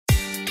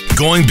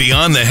Going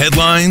beyond the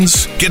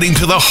headlines, getting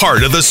to the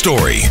heart of the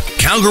story.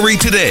 Calgary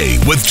Today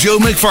with Joe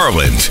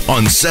McFarland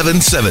on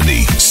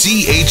 770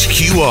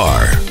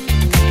 CHQR.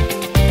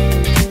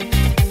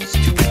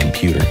 Stupid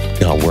computer,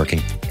 not working.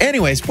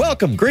 Anyways,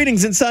 welcome,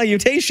 greetings and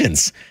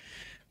salutations.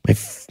 My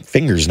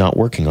finger's not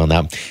working on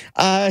that.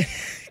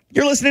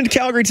 You're listening to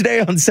Calgary Today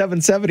on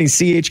 770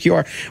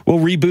 CHQR. We'll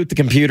reboot the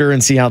computer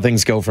and see how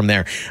things go from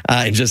there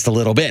in just a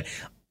little bit.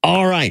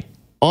 All right,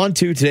 on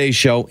to today's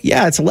show.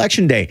 Yeah, it's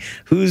election day.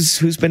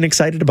 Who's been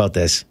excited about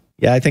this?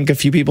 Yeah, I think a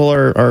few people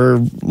are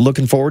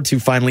looking forward to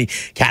finally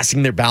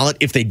casting their ballot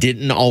if they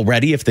didn't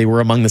already, if they were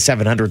among the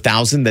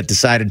 700,000 that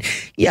decided,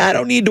 yeah, I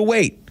don't need to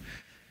wait.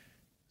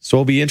 So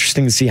it'll be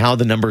interesting to see how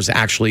the numbers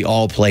actually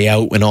all play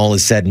out when all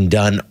is said and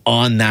done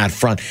on that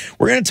front.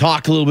 We're going to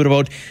talk a little bit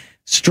about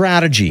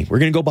strategy. We're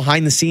going to go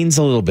behind the scenes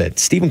a little bit.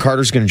 Stephen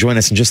Carter's going to join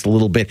us in just a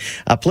little bit.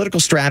 A political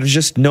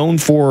strategist known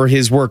for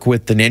his work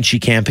with the Nancy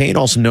campaign,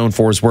 also known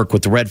for his work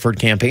with the Redford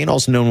campaign,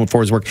 also known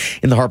for his work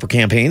in the Harper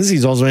campaigns.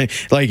 He's also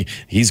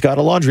he's got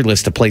a laundry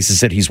list of places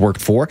that he's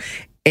worked for.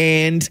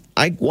 And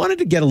I wanted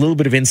to get a little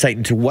bit of insight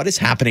into what is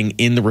happening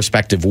in the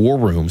respective war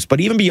rooms. But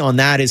even beyond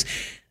that is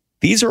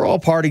these are all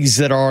parties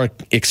that are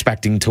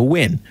expecting to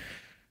win.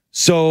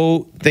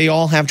 So they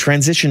all have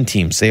transition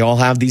teams. They all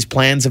have these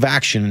plans of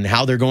action and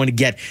how they're going to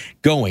get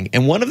going.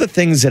 And one of the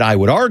things that I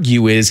would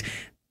argue is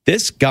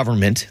this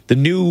government, the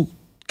new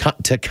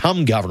to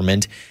come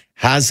government,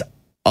 has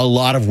a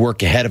lot of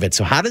work ahead of it.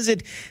 So how does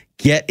it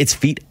get its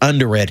feet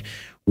under it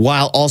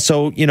while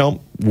also,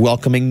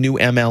 welcoming new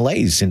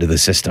MLAs into the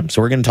system?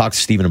 So we're going to talk to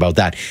Stephen about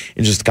that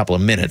in just a couple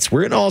of minutes.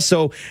 We're going to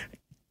also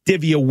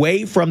divvy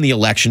away from the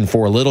election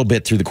for a little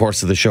bit through the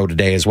course of the show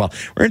today as well.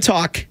 We're going to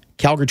talk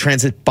Calgary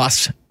Transit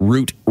Bus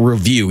Route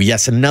Review.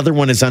 Yes, another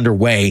one is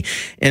underway.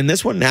 And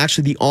this one,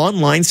 actually, the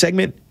online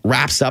segment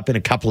wraps up in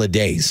a couple of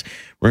days.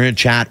 We're going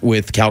to chat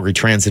with Calgary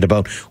Transit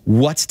about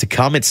what's to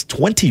come. It's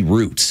 20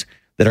 routes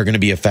that are going to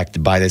be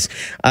affected by this.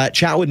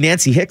 Chat with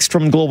Nancy Hixt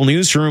from Global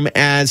Newsroom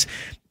as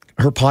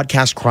her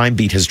podcast Crime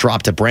Beat has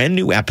dropped a brand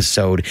new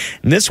episode.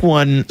 And this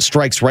one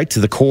strikes right to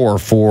the core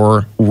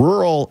for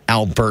rural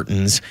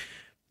Albertans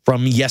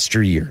from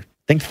yesteryear.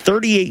 I think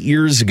 38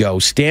 years ago,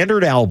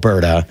 Standard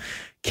Alberta,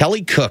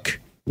 Kelly Cook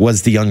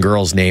was the young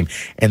girl's name,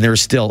 and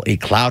there's still a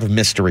cloud of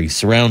mystery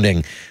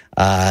surrounding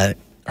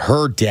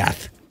her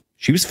death.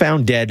 She was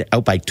found dead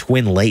out by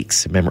Twin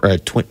Lakes. Remember,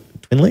 Twin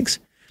Lakes?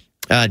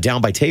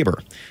 Down by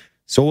Tabor.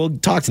 So we'll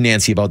talk to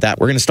Nancy about that.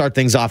 We're going to start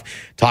things off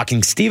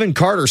talking Stephen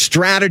Carter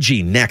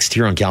strategy next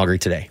here on Calgary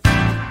Today.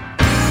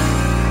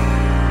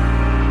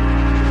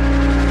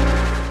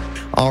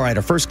 All right,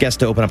 our first guest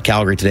to open up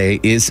Calgary Today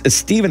is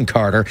Stephen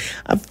Carter,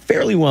 a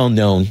fairly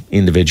well-known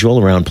individual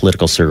around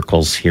political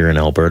circles here in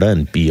Alberta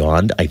and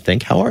beyond, I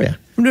think. How are you?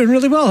 I'm doing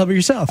really well. How about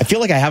yourself? I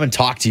feel like I haven't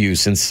talked to you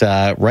since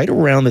right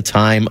around the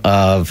time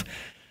of,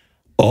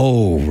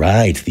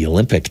 the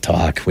Olympic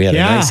talk. We had a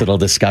nice little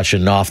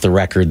discussion off the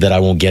record that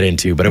I won't get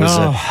into, but it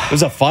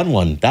was a fun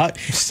one.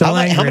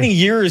 How many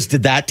years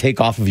did that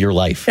take off of your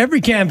life? Every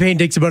campaign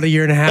takes about a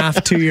year and a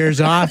half, 2 years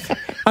off.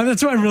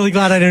 That's why I'm really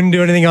glad I didn't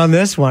do anything on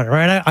this one,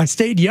 right? I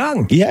stayed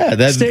young.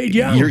 Yeah, stayed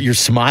young. You're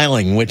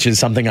smiling, which is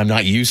something I'm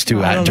not used to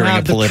during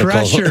a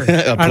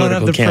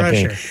political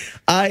campaign.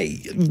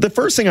 Pressure. The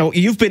first thing,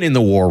 you've been in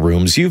the war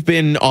rooms, you've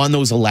been on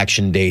those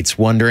election dates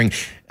wondering,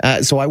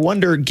 so I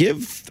wonder,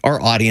 give our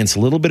audience a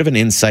little bit of an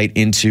insight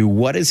into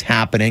what is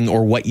happening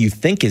or what you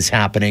think is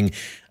happening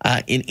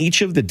in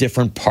each of the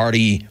different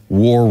party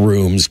war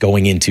rooms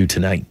going into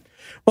tonight.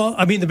 Well,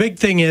 I mean, the big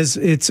thing is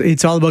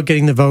it's all about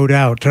getting the vote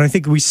out. And I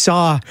think we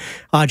saw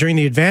during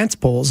the advance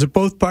polls that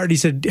both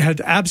parties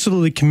had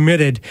absolutely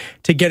committed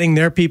to getting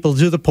their people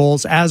to the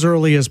polls as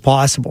early as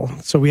possible.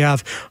 So we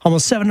have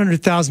almost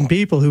 700,000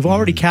 people who've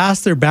already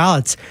cast their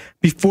ballots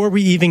before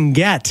we even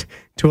get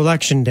to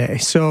Election Day.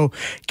 So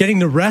getting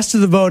the rest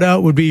of the vote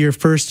out would be your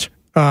first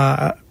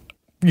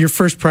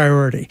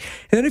priority.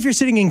 And then if you're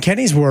sitting in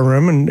Kenny's war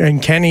room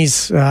and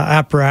Kenny's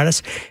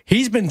apparatus,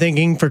 he's been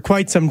thinking for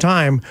quite some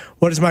time,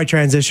 what does my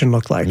transition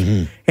look like?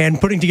 Mm-hmm.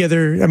 And putting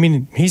together,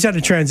 he's had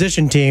a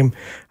transition team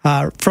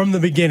from the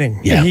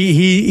beginning. Yeah.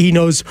 He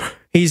knows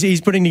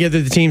he's putting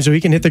together the team so he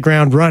can hit the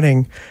ground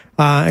running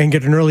and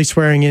get an early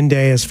swearing in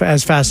day as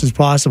fast as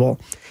possible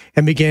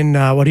and begin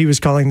what he was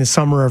calling the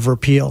summer of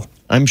repeal.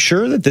 I'm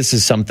sure that this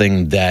is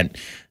something that,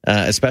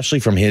 especially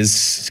from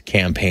his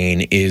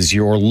campaign, is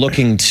you're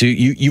looking to.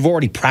 You've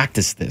already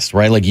practiced this,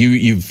 right? Like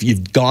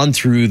you've gone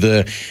through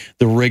the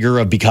rigor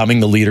of becoming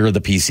the leader of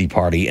the PC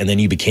party, and then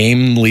you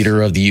became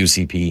leader of the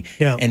UCP,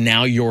 and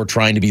now you're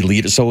trying to be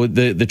leader. So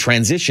the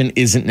transition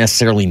isn't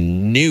necessarily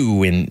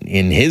new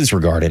in his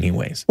regard,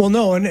 anyways. Well,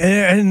 no,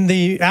 and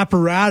the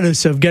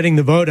apparatus of getting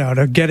the vote out,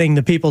 of getting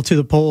the people to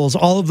the polls,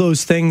 all of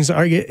those things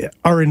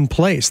are in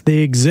place. They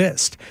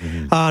exist.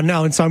 Mm-hmm.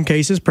 Now, in some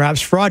cases, perhaps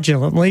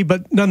fraudulently,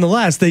 but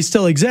nonetheless, they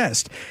still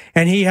exist.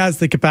 And he has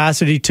the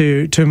capacity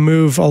to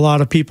move a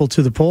lot of people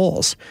to the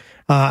polls.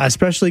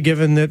 especially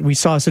given that we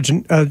saw such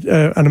an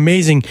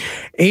amazing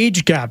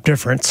age gap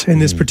difference in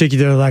this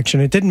particular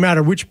election. It didn't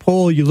matter which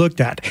poll you looked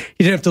at.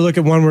 You didn't have to look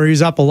at one where he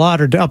was up a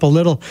lot or up a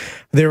little.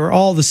 They were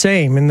all the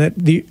same, and that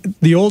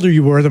the older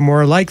you were, the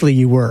more likely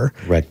you were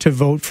to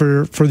vote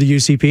for the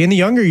UCP, and the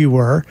younger you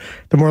were,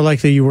 the more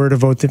likely you were to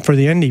vote for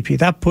the NDP.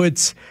 That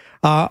puts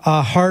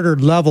a harder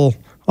level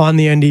on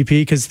the NDP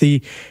because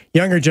the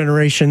younger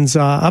generations,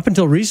 up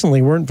until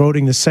recently, weren't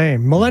voting the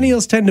same.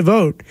 Millennials tend to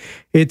vote.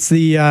 It's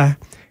the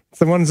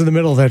ones in the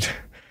middle that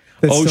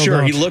Oh, sure.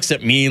 Don't. He looks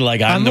at me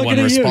like I'm the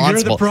one responsible.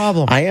 You're the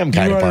problem. I am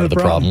kind of part of the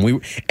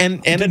problem.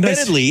 And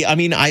admittedly, I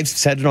mean, I've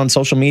said it on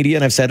social media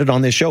and I've said it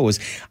on this show, is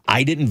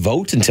I didn't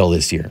vote until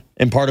this year.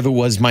 And part of it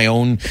was my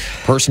own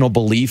personal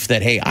belief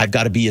that, hey, I've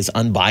got to be as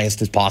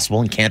unbiased as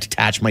possible and can't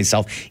attach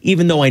myself,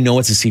 even though I know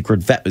it's a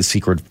secret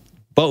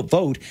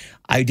vote.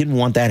 I didn't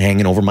want that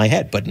hanging over my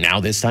head. But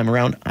now this time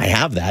around, I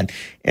have that.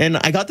 And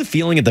I got the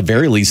feeling at the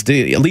very least,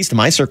 at least in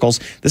my circles,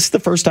 this is the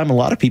first time a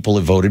lot of people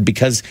have voted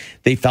because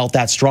they felt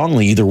that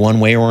strongly either one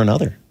way or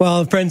another.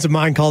 Well, friends of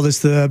mine call this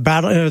the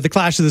battle, the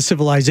clash of the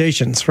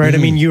civilizations, right? I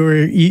mean,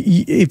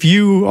 if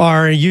you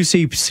are a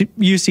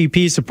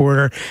UCP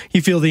supporter,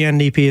 you feel the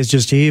NDP is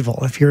just evil.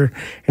 If you're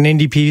an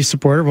NDP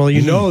supporter, well,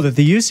 you know that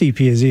the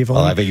UCP is evil.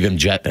 Well, I've even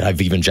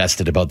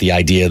jested about the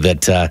idea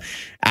that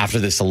after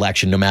this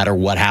election, no matter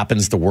what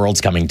happens, the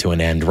world's coming to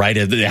an end, right?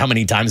 How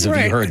many times have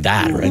you heard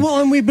that, right? Well,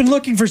 and we've been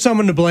looking for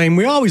someone to blame.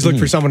 We always look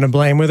for someone to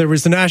blame, whether it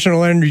was the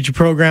National Energy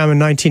Program in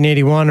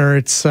 1981 or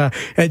it's Ed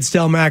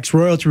Stelmach's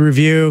royalty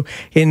review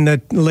in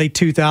the late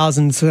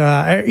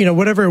 2000s,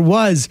 whatever it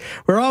was.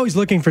 We're always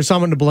looking for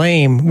someone to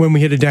blame when we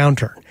hit a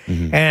downturn.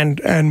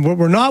 And what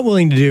we're not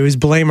willing to do is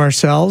blame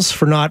ourselves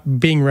for not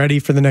being ready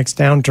for the next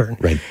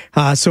downturn.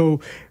 Right.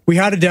 So we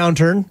had a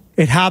downturn.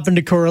 It happened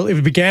to correlate.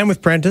 It began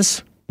with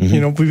Prentice.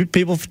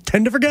 People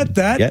tend to forget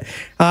that.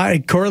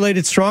 It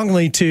correlated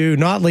strongly to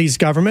Notley's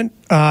government.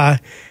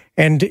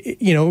 And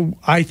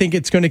I think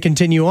it's going to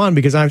continue on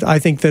because I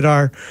think that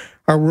our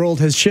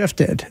world has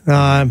shifted.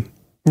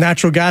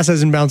 Natural gas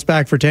hasn't bounced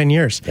back for 10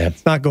 years.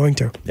 It's not going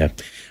to.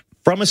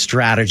 From a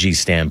strategy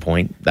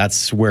standpoint,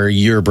 that's where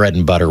your bread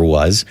and butter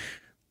was.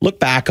 Look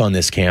back on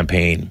this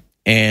campaign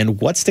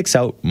and what sticks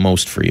out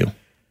most for you?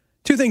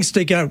 Two things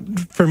stick out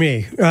for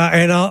me.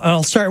 And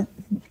I'll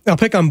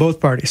pick on both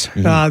parties.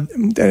 And I'm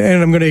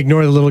going to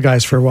ignore the little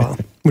guys for a while,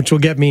 which will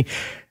get me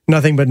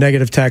nothing but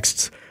negative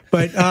texts.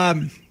 But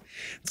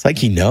it's like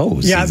he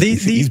knows. Yeah,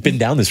 he's been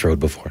down this road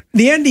before.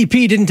 The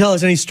NDP didn't tell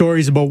us any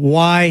stories about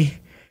why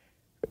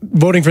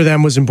voting for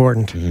them was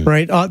important,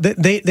 right?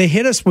 They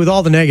hit us with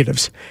all the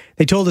negatives.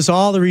 They told us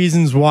all the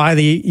reasons why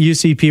the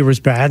UCP was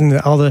bad and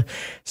all the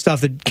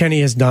stuff that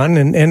Kenny has done.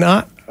 And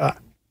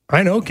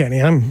I know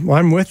Kenny.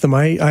 I'm with them.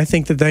 I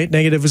think that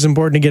negative was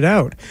important to get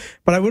out.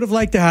 But I would have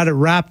liked to have it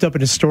wrapped up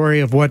in a story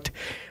of what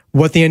the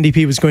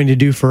NDP was going to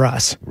do for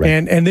us. Right.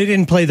 And they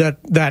didn't play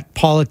that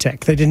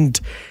politic. They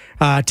didn't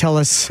tell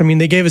us. I mean,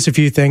 they gave us a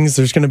few things.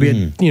 There's going to be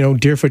a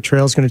Deerfoot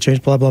Trail is going to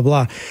change. Blah blah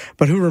blah.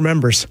 But who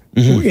remembers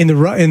in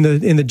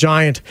the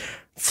giant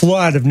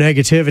flood of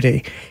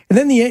negativity? And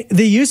then the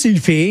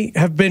UCP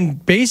have been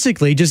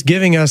basically just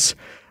giving us.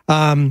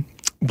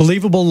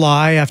 Believable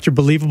lie after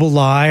believable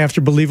lie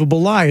after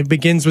believable lie. It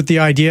begins with the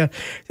idea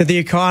that the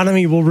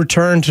economy will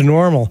return to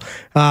normal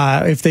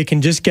if they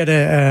can just get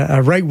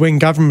a right-wing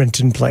government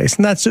in place.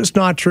 And that's just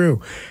not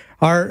true.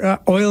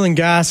 Our oil and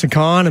gas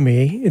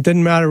economy, it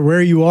doesn't matter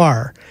where you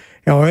are,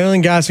 oil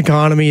and gas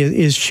economy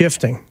is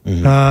shifting.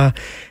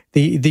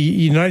 The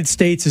United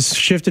States has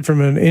shifted from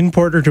an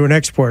importer to an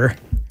exporter.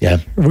 Yeah.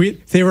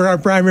 They were our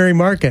primary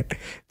market.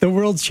 The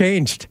world's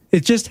changed.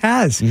 It just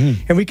has.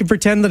 And we can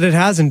pretend that it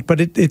hasn't, but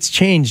it's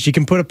changed. You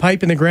can put a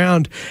pipe in the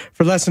ground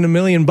for less than $1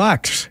 million,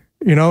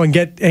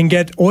 and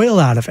get oil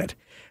out of it,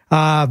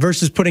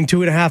 versus putting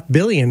 $2.5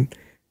 billion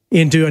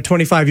into a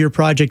 25-year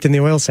project in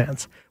the oil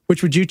sands.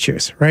 Which would you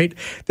choose, right?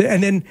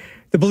 And then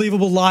the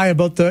believable lie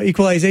about the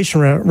equalization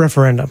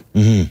referendum.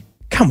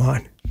 Come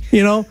on.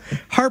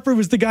 Harper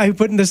was the guy who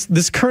put in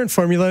this current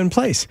formula in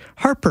place.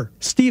 Harper,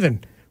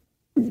 Stephen,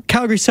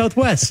 Calgary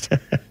Southwest.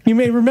 You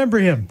may remember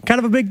him. Kind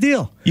of a big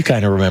deal. You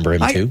kind of remember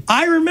him too.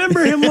 I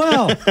remember him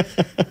well.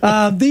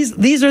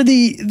 These are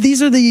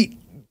the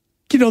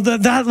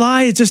that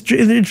lie.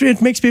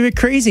 It makes me a bit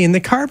crazy. And the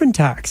carbon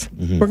tax.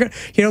 We're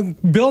gonna,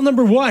 bill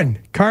number 1,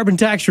 carbon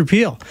tax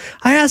repeal.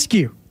 I ask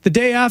you, the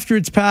day after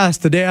it's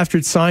passed, the day after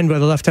it's signed by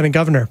the Lieutenant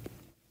Governor,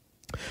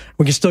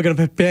 we're still going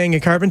to be paying a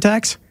carbon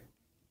tax?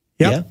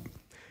 Yep. Yeah.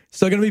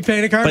 Still going to be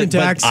paying a carbon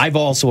tax. But I've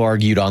also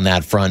argued on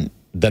that front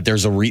that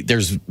there's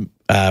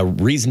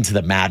reason to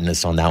the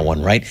madness on that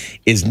one, right?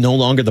 Is no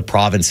longer the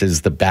province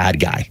is the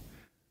bad guy.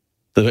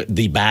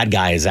 The bad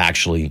guy is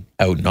actually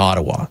out in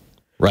Ottawa,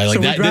 right? Like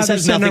so that. This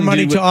has send our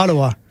money to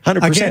Ottawa.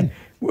 100%.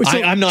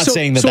 I'm not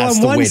saying that that's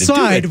the way to do it. So on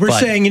one side, we're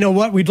saying, you know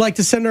what? We'd like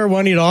to send our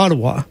money to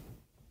Ottawa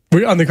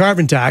on the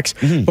carbon tax,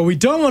 but we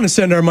don't want to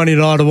send our money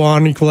to Ottawa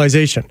on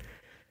equalization.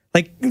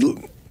 Like.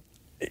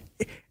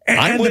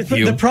 I'm with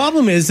you. The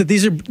problem is that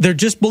they're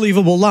just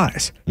believable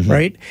lies,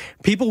 right?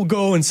 People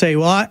go and say,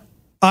 well,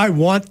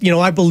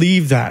 I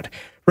believe that.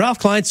 Ralph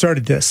Klein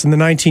started this in the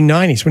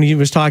 1990s when he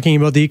was talking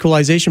about the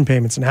equalization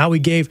payments and how he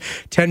gave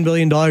 $10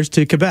 billion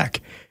to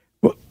Quebec.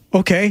 Well,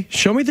 okay,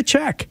 show me the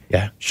check.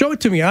 Yeah. Show it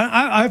to me.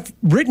 I've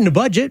written a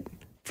budget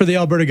for the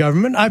Alberta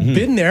government. I've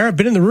been there. I've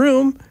been in the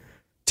room.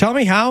 Tell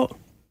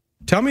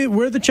me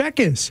where the check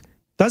is.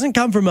 Doesn't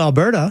come from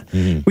Alberta.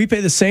 We pay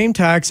the same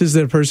taxes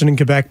that a person in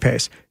Quebec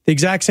pays. The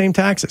exact same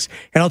taxes.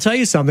 And I'll tell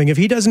you something. If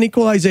he does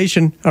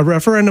a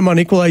referendum on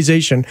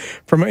equalization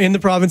in the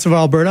province of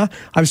Alberta,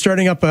 I'm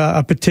starting up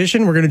a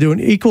petition. We're going to do an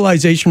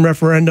equalization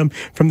referendum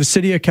from the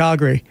city of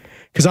Calgary.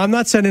 Because I'm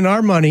not sending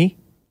our money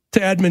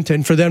to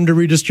Edmonton for them to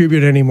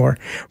redistribute anymore.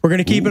 We're going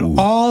to keep it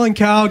all in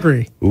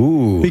Calgary.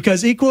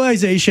 Because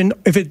equalization,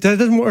 if it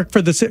doesn't work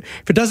for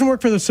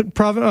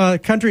the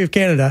country of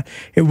Canada,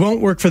 it won't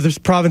work for the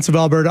province of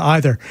Alberta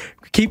either.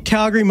 Keep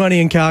Calgary money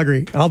in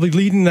Calgary. I'll be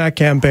leading that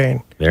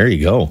campaign. There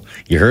you go.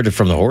 You heard it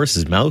from the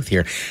horse's mouth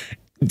here.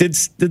 Did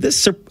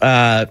this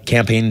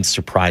campaign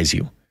surprise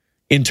you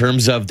in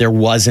terms of there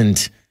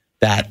wasn't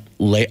that,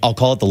 I'll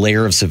call it the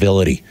layer of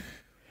civility,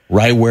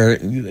 right?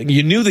 Where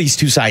you knew these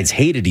two sides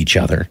hated each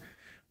other,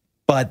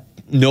 but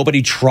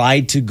nobody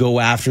tried to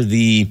go after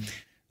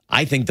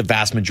I think the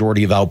vast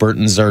majority of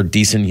Albertans are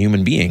decent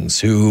human beings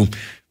who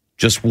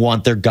just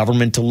want their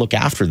government to look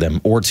after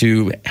them or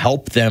to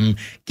help them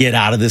get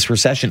out of this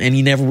recession. And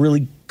you never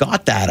really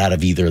got that out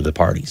of either of the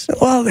parties.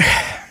 Well,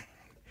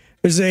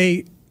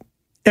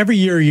 every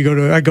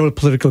year I go to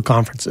political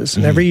conferences,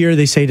 and every year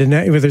they say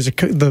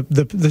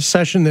the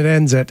session that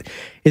ends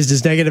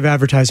does negative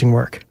advertising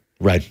work?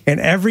 Right. And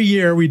every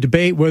year we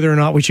debate whether or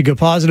not we should go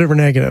positive or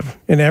negative.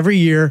 And every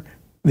year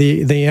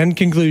the end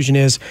conclusion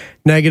is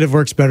negative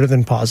works better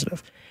than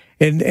positive.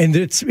 And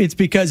it's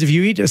because if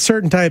you eat a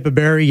certain type of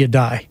berry, you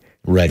die.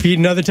 Right. If you eat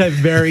another type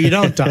of berry, you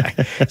don't die.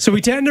 So we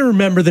tend to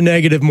remember the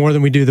negative more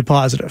than we do the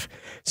positive.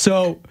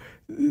 So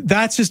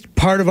that's just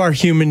part of our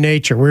human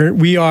nature.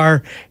 We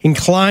are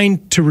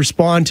inclined to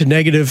respond to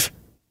negative,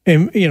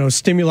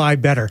 stimuli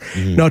better.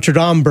 Notre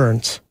Dame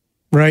burns,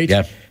 right?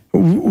 Yeah.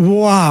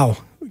 Wow.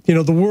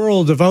 The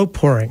world of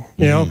outpouring,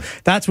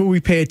 that's what we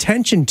pay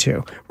attention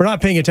to. We're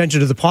not paying attention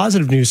to the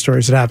positive news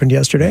stories that happened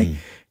yesterday.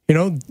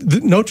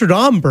 Notre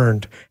Dame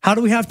burned. How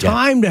do we have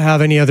time to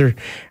have anything else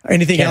Can't have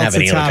any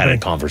that's other happening? kind of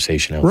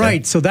conversation out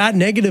Right. So that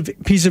negative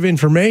piece of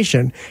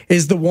information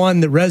is the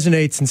one that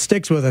resonates and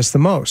sticks with us the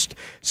most.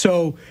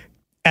 So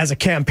as a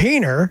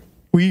campaigner,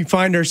 we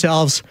find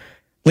ourselves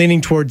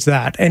leaning towards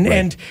that.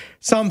 And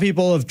some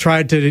people have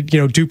tried to,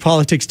 do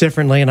politics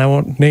differently, and I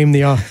won't name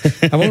the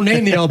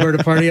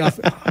Alberta Party off.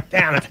 Oh,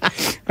 damn it.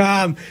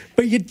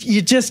 But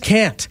you just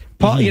can't.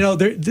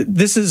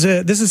 This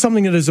is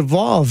something that has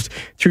evolved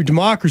through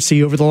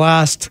democracy over the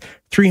last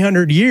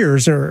 300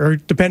 years, or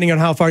depending on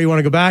how far you want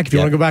to go back. If you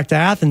want to go back to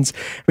Athens,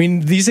 I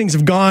mean, these things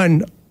have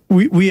gone.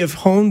 We have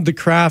honed the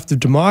craft of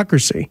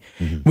democracy.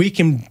 We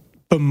can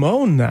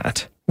bemoan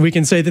that. We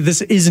can say that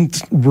this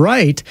isn't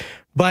right,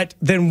 but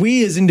then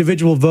we as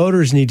individual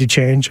voters need to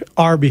change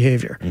our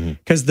behavior,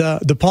 because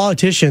the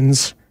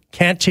politicians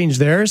can't change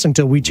theirs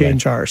until we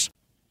change ours.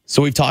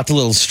 So we've talked a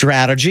little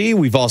strategy.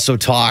 We've also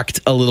talked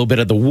a little bit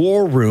of the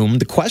war room.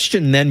 The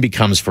question then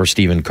becomes for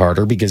Stephen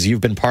Carter, because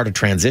you've been part of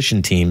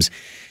transition teams,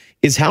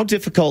 is how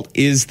difficult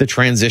is the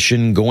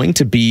transition going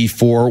to be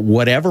for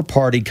whatever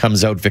party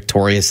comes out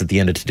victorious at the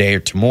end of today or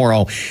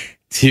tomorrow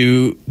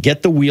to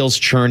get the wheels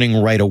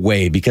churning right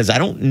away? Because I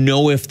don't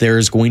know if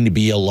there's going to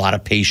be a lot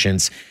of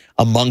patience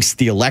amongst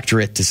the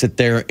electorate to sit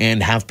there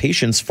and have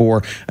patience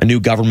for a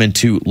new government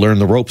to learn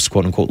the ropes,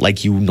 quote unquote,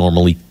 like you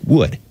normally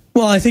would.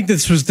 Well, I think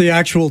this was the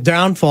actual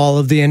downfall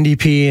of the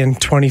NDP in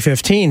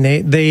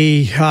 2015.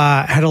 They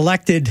had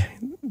elected,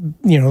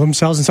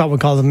 themselves, and some would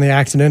call them the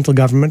accidental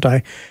government.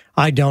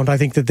 I don't. I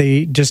think that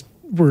they just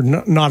were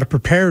not a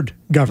prepared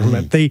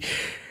government. They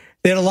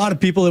had a lot of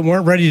people that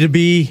weren't ready to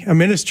be a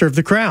minister of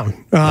the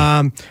crown.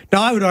 Now,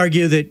 I would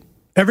argue that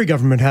every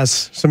government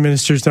has some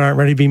ministers that aren't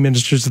ready to be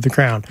ministers of the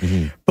crown.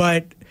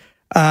 But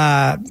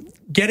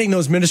getting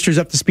those ministers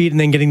up to speed and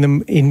then getting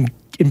them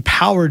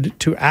empowered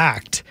to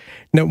act.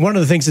 Now, one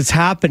of the things that's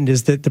happened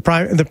is that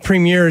the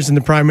premiers and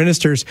the prime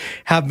ministers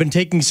have been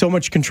taking so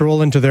much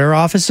control into their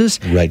offices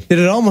that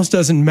it almost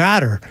doesn't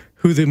matter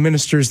who the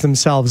ministers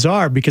themselves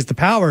are, because the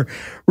power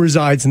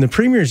resides in the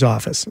premier's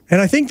office. And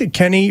I think that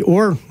Kenny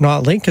or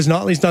Notley, because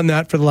Notley's done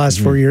that for the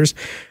last 4 years,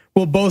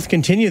 will both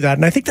continue that.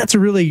 And I think that's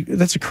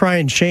a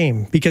crying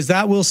shame, because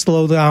that will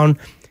slows down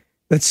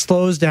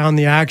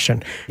the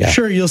action.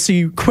 Sure, you'll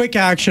see quick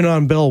action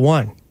on Bill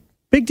 1.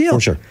 Big deal. For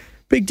sure.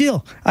 Big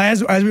deal.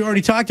 As we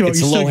already talked about.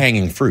 It's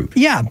low-hanging fruit.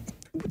 Yeah.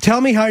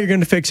 Tell me how you're going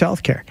to fix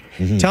healthcare.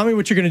 Tell me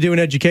what you're going to do in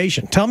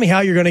education. Tell me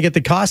how you're going to get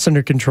the costs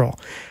under control.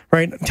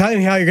 Right? Tell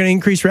me how you're going to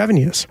increase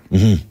revenues.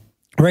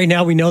 Right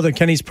now, we know that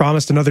Kenny's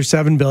promised another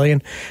 $7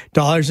 billion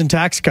in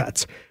tax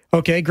cuts.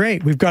 Okay,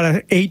 great. We've got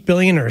an $8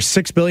 billion or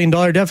 $6 billion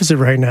deficit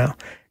right now.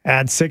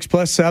 Add 6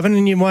 plus 7,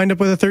 and you wind up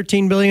with a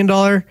 $13 billion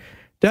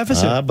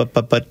deficit.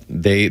 But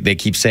they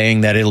keep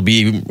saying that it'll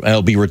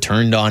be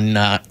returned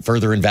on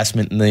further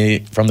investment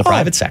from the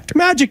private sector.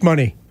 Magic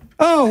money.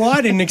 Oh, well, I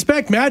didn't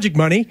expect magic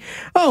money.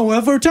 Oh, well,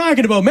 if we're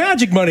talking about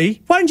magic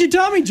money, why didn't you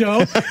tell me,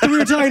 Joe, that we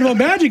were talking about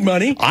magic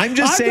money? I'm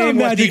just saying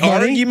what the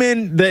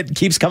argument that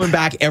keeps coming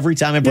back every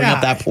time I bring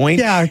up that point.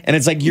 Yeah. And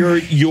it's like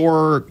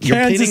you're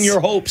pinning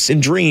your hopes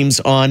and dreams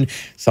on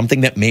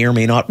something that may or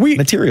may not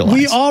materialize.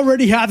 We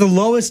already have the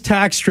lowest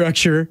tax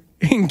structure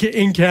in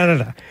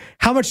Canada.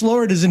 How much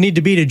lower does it need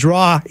to be to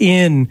draw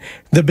in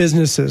the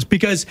businesses?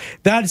 Because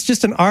that's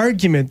just an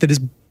argument that is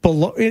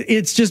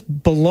it's just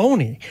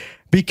baloney.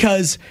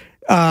 Because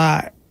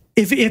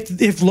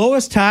if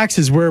lowest tax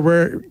is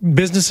where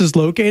business is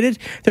located,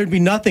 there'd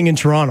be nothing in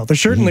Toronto. There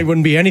certainly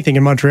wouldn't be anything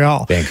in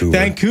Montreal.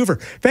 Vancouver.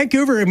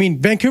 I mean,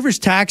 Vancouver's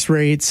tax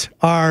rates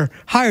are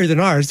higher than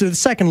ours. They're the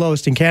second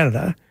lowest in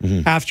Canada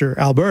after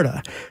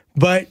Alberta.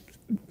 But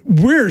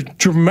we're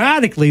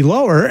dramatically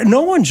lower.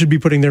 No one should be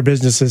putting their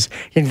businesses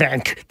in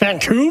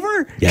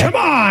Vancouver. Yeah. Come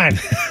on.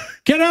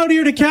 Get out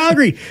here to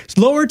Calgary. It's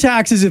lower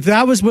taxes. If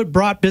that was what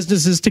brought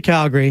businesses to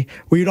Calgary,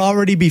 we'd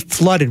already be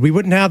flooded. We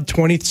wouldn't have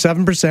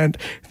 27%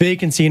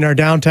 vacancy in our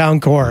downtown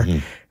core.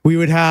 We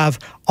would have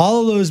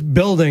all of those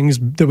buildings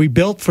that we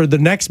built for the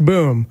next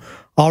boom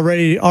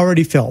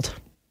already filled.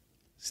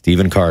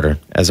 Stephen Carter,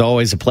 as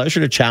always, a pleasure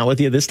to chat with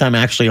you, this time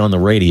actually on the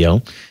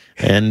radio.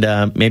 And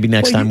maybe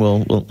next time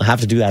we'll have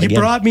to do that again. You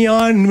brought me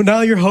on.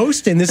 Now you're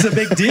hosting. This is a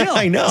big deal.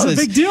 I know. It's a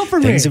big deal for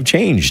me. Things have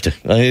changed.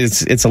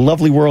 It's a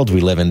lovely world we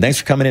live in. Thanks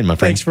for coming in, my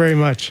friend. Thanks very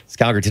much. It's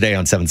Calgary Today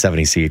on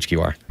 770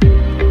 CHQR.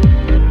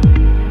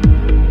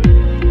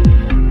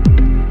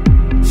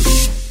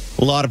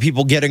 A lot of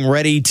people getting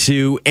ready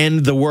to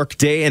end the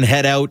workday and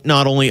head out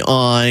not only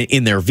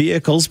in their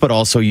vehicles, but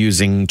also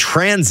using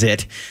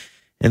transit.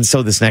 And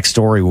so this next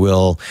story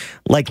will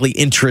likely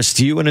interest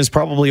you and is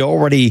probably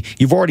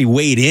you've already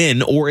weighed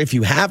in, or if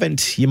you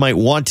haven't, you might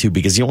want to,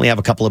 because you only have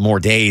a couple of more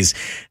days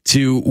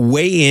to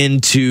weigh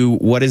into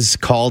what is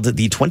called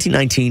the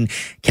 2019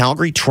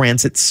 Calgary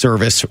Transit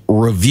Service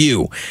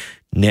Review.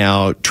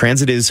 Now,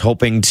 Transit is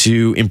hoping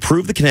to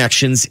improve the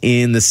connections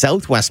in the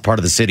southwest part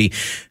of the city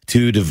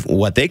to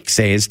what they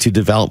say is to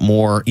develop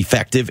more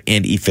effective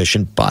and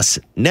efficient bus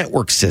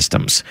network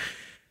systems.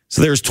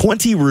 So there's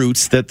 20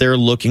 routes that they're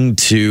looking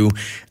to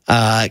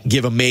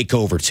give a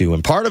makeover to.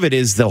 And part of it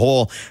is the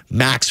whole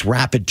Max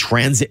Rapid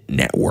Transit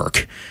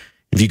network.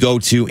 If you go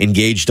to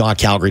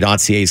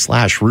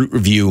engage.calgary.ca/route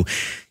review,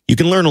 you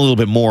can learn a little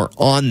bit more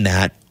on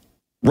that.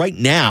 Right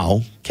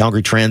now,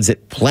 Calgary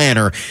Transit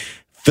Planner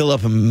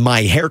Philip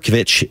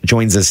Myherkovich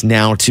joins us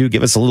now to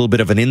give us a little bit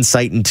of an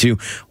insight into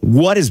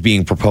what is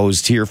being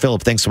proposed here.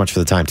 Philip, thanks so much for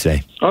the time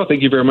today. Oh,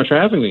 thank you very much for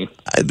having me.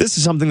 This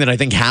is something that I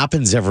think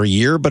happens every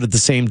year, but at the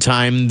same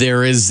time,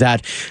 there is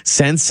that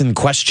sense and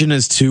question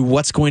as to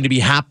what's going to be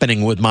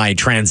happening with my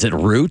transit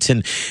route.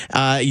 And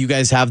you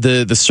guys have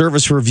the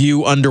service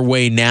review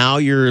underway now.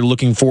 You're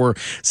looking for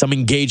some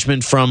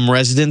engagement from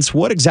residents.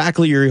 What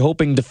exactly are you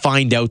hoping to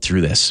find out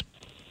through this?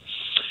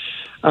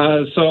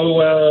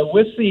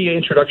 With the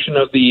introduction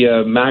of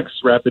the Max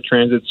Rapid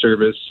Transit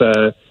Service,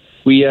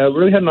 we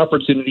really had an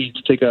opportunity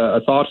to take a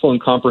thoughtful and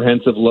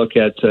comprehensive look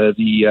at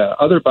the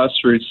other bus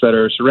routes that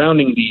are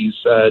surrounding these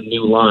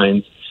new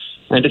lines,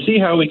 and to see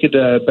how we could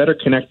better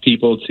connect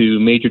people to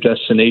major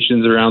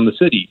destinations around the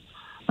city.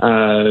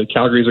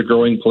 Calgary is a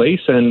growing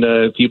place,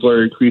 and people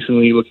are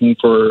increasingly looking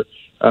for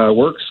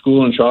work,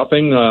 school, and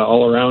shopping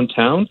all around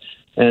town.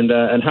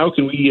 And how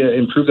can we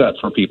improve that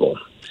for people?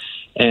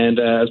 And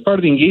as part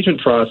of the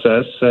engagement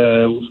process,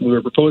 we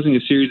were proposing a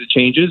series of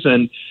changes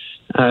and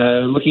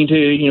looking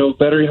to,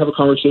 better have a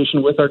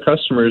conversation with our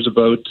customers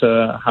about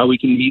how we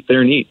can meet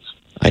their needs.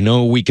 I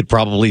know we could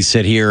probably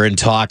sit here and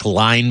talk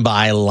line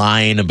by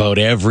line about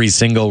every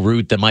single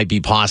route that might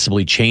be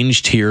possibly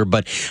changed here,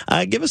 but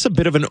give us a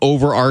bit of an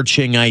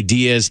overarching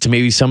idea as to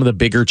maybe some of the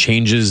bigger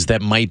changes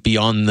that might be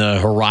on the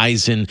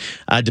horizon,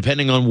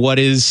 depending on what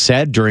is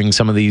said during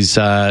some of these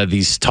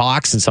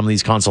talks and some of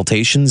these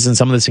consultations and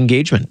some of this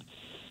engagement.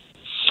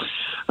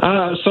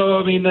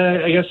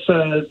 I guess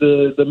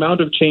the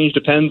amount of change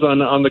depends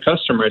on the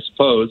customer, I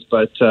suppose.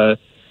 But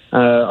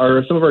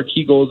some of our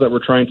key goals that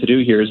we're trying to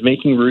do here is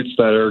making routes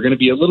that are going to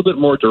be a little bit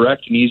more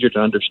direct and easier to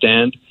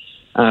understand,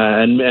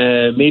 and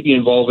maybe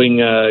involving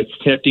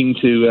connecting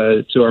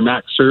to our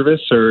Max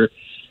service,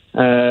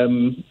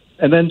 and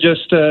then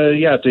just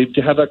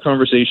to have that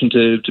conversation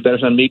to better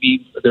understand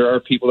maybe there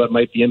are people that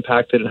might be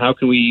impacted, and how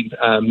can we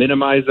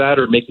minimize that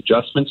or make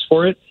adjustments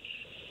for it.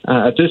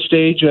 At this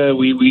stage,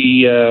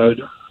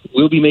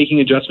 we'll be making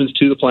adjustments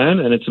to the plan,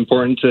 and it's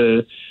important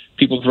to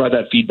people provide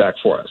that feedback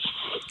for us.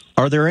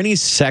 Are there any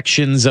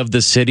sections of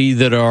the city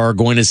that are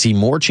going to see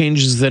more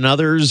changes than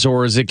others,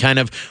 or is it kind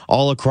of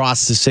all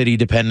across the city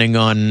depending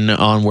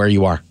on where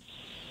you are?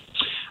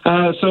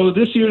 So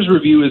this year's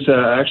review is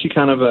actually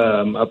kind of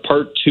a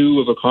part two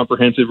of a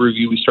comprehensive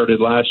review we started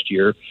last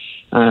year.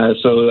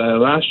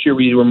 Last year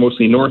we were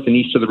mostly north and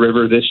east of the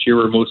river. This year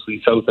we're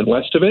mostly south and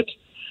west of it.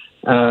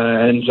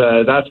 And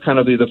that's kind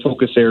of the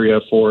focus area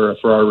for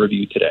our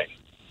review today.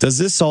 Does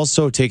this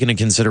also take into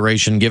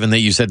consideration, given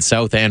that you said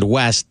south and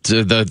west,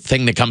 the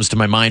thing that comes to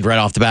my mind right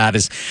off the bat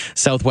is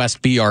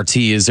Southwest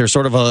BRT. Is there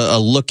sort of a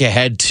look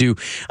ahead to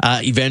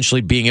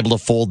eventually being able to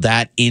fold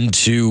that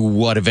into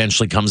what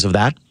eventually comes of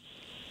that?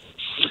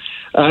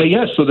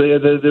 Yes, so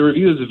the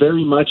review is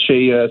very much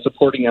a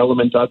supporting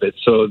element of it.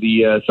 So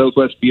the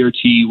Southwest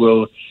BRT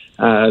will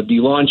be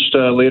launched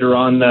later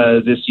on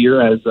this year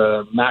as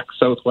Max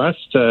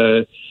Southwest.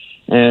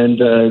 And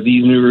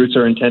these new routes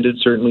are intended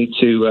certainly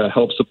to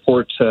help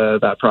support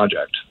that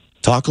project.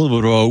 Talk a little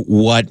bit about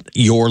what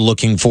you're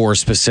looking for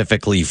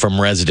specifically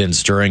from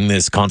residents during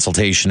this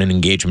consultation and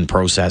engagement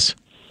process.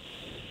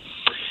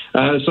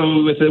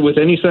 So with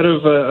any set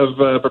of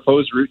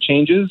proposed route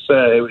changes,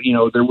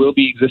 there will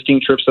be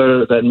existing trips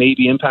that may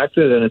be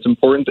impacted, and it's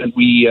important that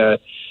we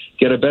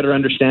get a better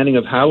understanding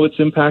of how it's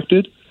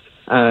impacted.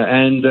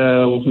 And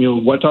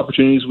what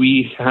opportunities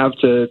we have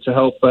to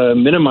help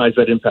minimize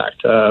that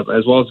impact,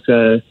 as well as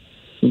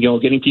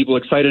getting people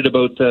excited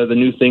about the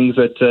new things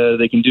that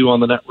they can do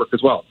on the network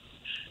as well.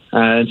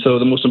 And so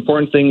the most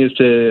important thing is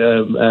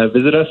to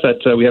visit us at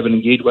we have an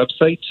Engage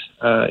website,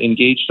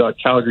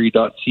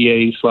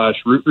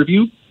 engage.calgary.ca/route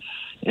review,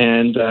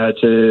 and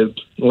to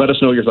let us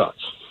know your thoughts.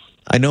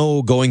 I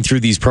know going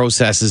through these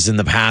processes in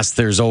the past,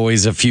 there's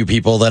always a few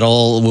people that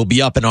will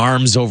be up in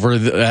arms over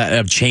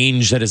a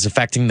change that is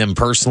affecting them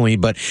personally.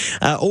 But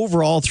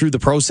overall, through the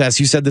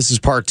process, you said this is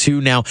part 2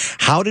 now.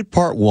 How did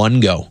part 1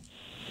 go?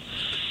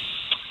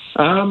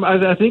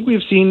 I think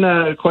we've seen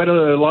quite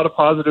a lot of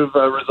positive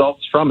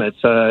results from it.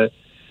 I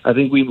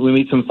think we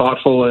made some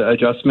thoughtful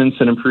adjustments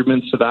and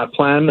improvements to that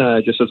plan,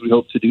 just as we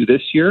hope to do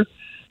this year.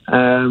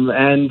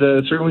 And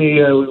certainly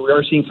we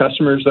are seeing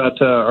customers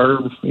that are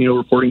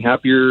reporting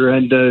happier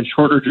and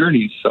shorter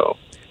journeys. So,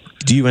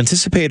 do you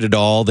anticipate at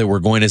all that we're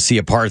going to see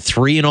a part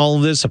 3 in all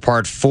of this, a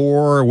part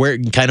 4?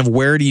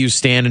 Where do you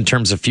stand in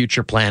terms of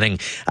future planning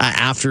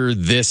after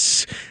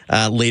this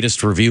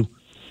latest review?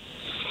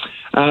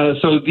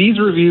 So these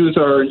reviews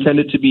are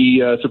intended to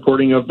be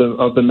supporting of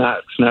the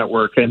Max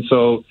network, and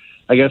so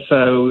I guess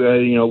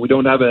we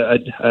don't have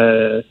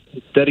a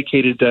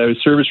dedicated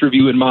service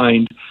review in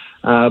mind,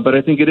 but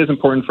I think it is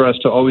important for us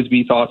to always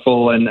be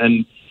thoughtful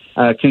and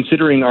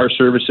considering our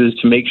services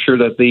to make sure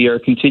that they are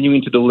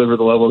continuing to deliver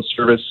the level of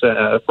service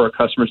for our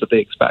customers that they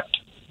expect.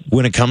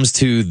 When it comes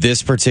to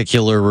this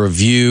particular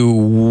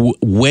review,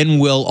 when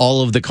will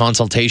all of the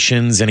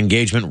consultations and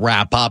engagement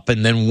wrap up?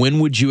 And then when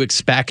would you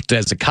expect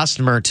as a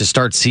customer to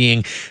start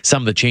seeing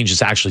some of the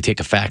changes actually take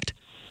effect?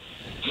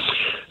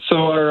 So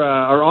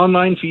our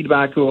online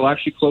feedback will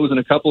actually close in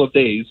a couple of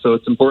days. So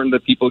it's important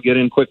that people get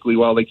in quickly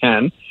while they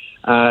can.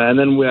 And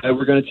then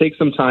we're going to take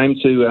some time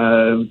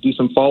to do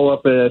some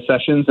follow-up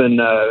sessions and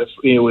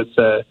with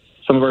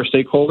some of our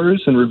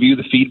stakeholders and review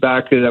the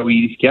feedback that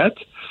we get.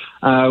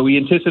 We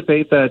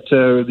anticipate that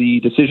the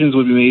decisions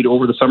will be made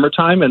over the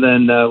summertime, and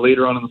then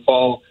later on in the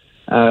fall,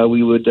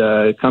 we would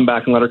come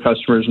back and let our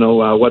customers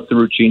know what the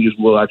route changes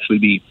will actually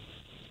be.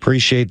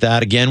 Appreciate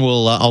that. Again,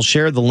 I'll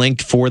share the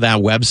link for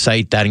that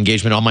website, that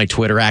engagement, on my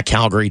Twitter at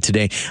Calgary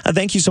Today.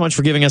 Thank you so much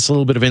for giving us a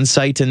little bit of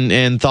insight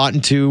and thought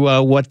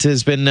into what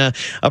has been a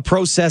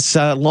process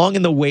long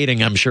in the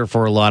waiting, I'm sure,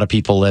 for a lot of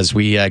people as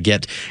we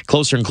get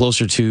closer and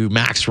closer to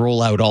Max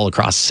rollout all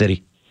across the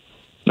city.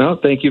 No,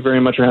 thank you very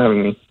much for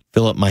having me.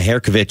 Philip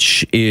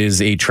Maherkovich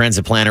is a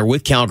transit planner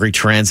with Calgary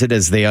Transit,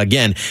 as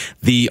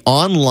the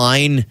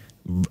online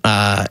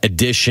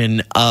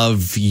edition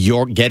of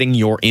getting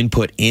your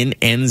input in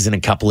ends in a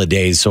couple of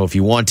days. So if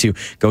you want to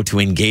go to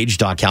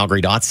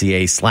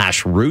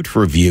engage.calgary.ca/route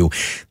review,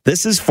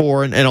 this is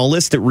for, and I'll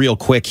list it real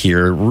quick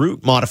here,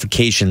 route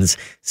modifications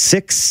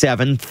 6,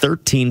 7,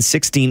 13,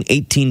 16,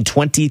 18,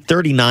 20,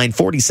 39,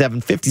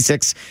 47,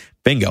 56,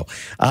 bingo.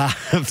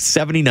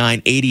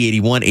 79, 80,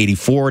 81,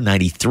 84,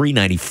 93,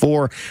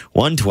 94,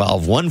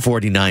 112,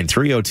 149,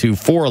 302,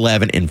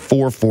 411, and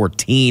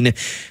 414.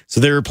 So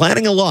they're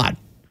planning a lot.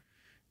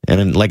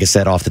 And like I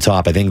said off the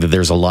top, I think that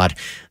there's a lot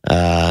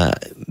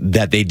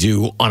that they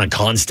do on a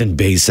constant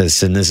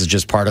basis. And this is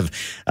just part of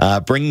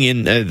bringing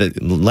in,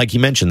 like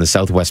you mentioned, the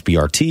Southwest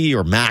BRT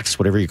or Max,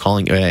 whatever you're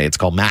calling it. It's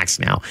called Max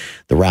now,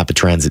 the Rapid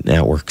Transit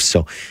Network.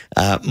 So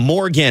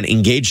more, again,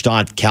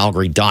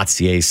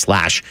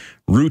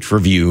 engage.calgary.ca/route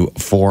review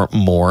for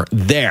more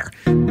there.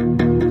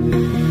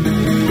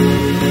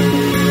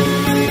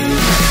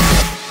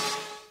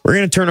 We're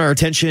going to turn our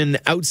attention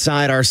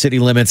outside our city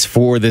limits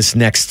for this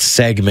next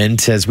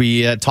segment as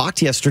we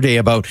talked yesterday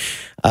about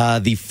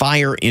the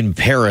fire in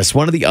Paris.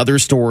 One of the other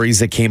stories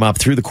that came up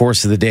through the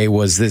course of the day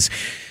was this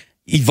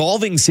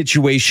evolving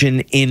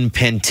situation in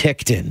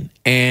Penticton,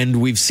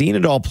 and we've seen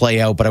it all play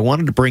out, but I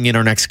wanted to bring in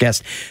our next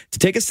guest to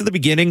take us to the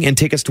beginning and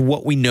take us to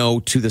what we know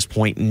to this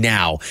point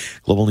now.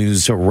 Global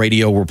News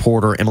radio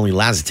reporter Emily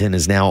Lazatin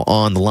is now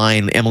on the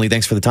line. Emily,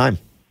 thanks for the time.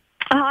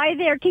 Hi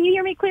there. Can you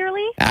hear me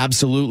clearly?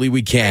 Absolutely,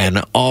 we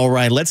can. All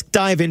right, let's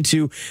dive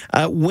into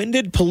when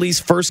did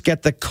police first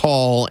get the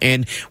call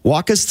and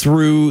walk us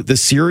through the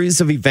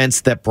series of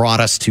events that brought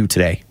us to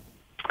today?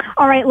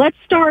 All right, let's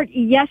start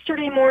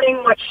yesterday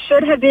morning, what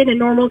should have been a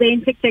normal day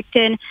in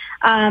Penticton.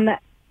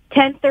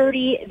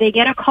 10:30, they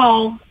get a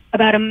call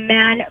about a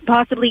man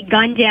possibly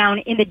gunned down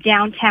in the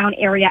downtown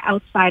area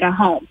outside a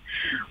home.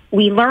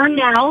 We learn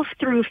now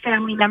through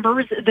family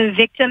members the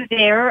victim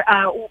there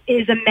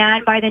is a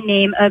man by the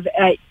name of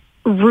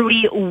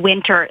Rudy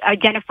Winter,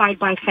 identified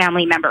by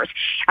family members.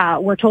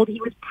 We're told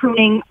he was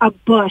pruning a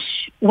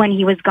bush when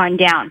he was gunned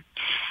down.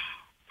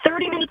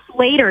 30 minutes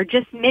later,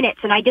 just minutes,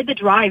 and I did the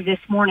drive this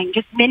morning,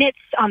 just minutes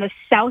on the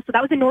south, so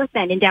that was the north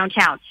end in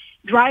downtown.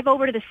 Drive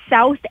over to the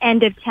south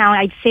end of town,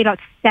 I'd say about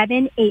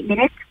 7-8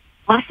 minutes,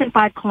 less than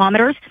 5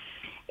 kilometers.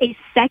 A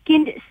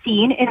second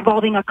scene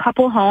involving a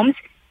couple homes.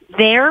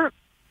 There,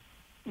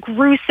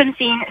 gruesome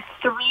scene,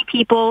 3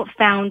 people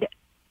found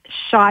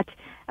shot,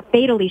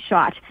 fatally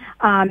shot.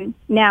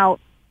 Now,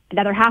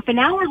 another half an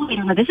hour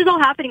later, now this is all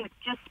happening with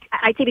just,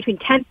 I'd say between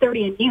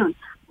 10:30 and noon.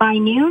 By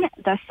noon,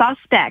 the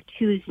suspect,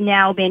 who's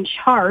now been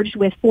charged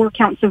with 4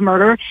 counts of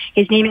murder,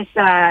 his name is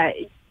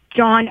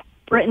John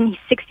Britton, he's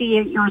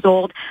 68 years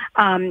old.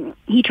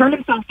 He turned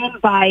himself in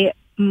by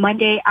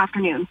Monday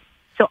afternoon.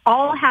 So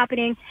all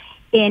happening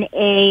in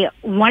a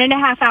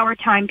 1.5 hour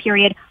time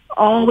period,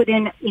 all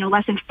within,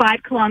 less than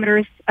 5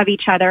 kilometers of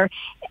each other.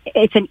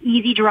 It's an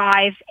easy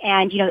drive,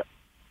 and,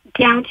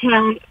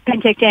 downtown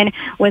Penticton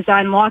was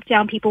on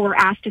lockdown. People were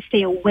asked to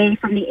stay away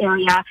from the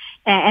area.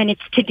 And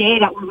it's today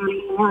that we're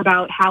learning more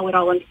about how it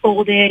all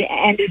unfolded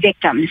and the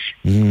victims.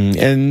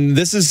 And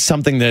this is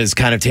something that has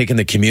kind of taken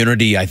the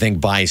community, I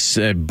think, by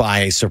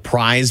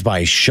surprise,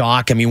 by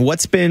shock. I mean,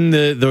 what's been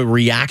the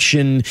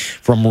reaction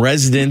from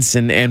residents,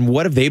 and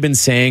what have they been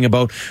saying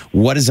about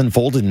what has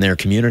unfolded in their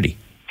community?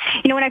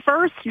 When I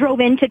first drove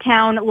into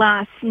town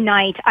last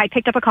night, I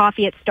picked up a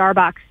coffee at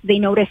Starbucks. They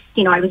noticed,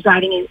 I was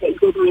driving a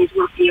Google's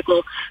work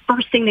vehicle.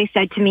 First thing they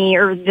said to me,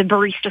 or the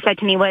barista said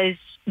to me, was,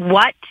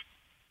 "What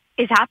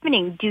is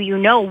happening? Do you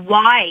know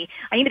why?"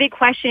 I think the big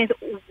question is,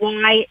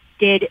 why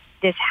did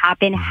this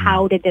happen?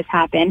 How did this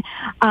happen?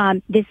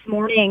 This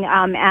morning,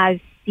 as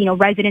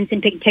residents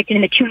in Penticton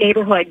in the 2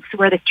 neighborhoods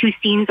where the 2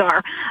 scenes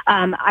are,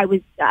 I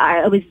was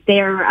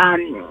there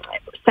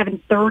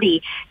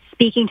 7:30.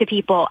 Speaking to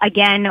people,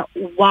 again,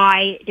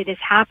 why did this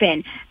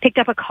happen? Picked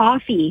up a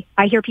coffee.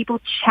 I hear people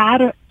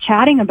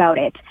chatting about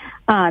it.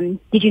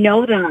 Did you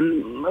know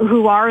them?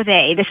 Who are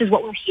they? This is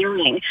what we're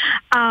hearing.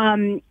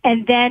 And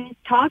then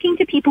talking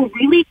to people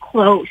really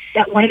close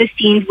at one of the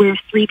scenes where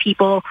 3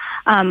 people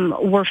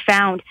were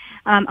found.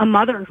 A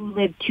mother who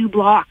lived 2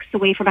 blocks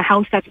away from a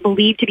house that's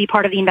believed to be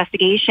part of the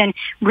investigation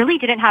really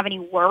didn't have any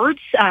words.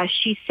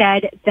 She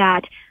said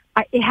that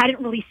it hadn't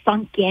really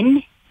sunk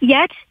in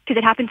yet, because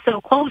it happened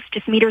so close,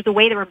 just meters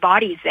away. There were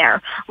bodies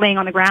there laying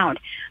on the ground.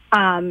 So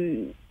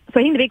I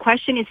think the big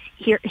question is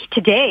here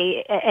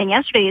today and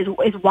yesterday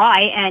is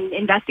why, and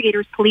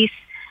investigators, police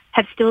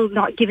have still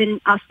not given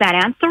us that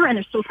answer, and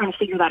they're still trying to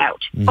figure that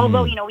out.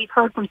 Although, we've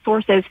heard from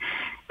sources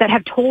that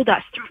have told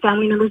us through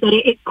family members that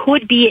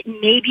it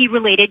may be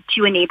related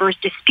to a neighbor's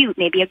dispute,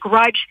 maybe a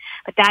grudge,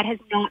 but that has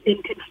not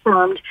been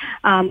confirmed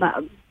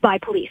by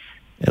police.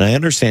 And I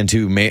understand,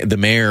 too, the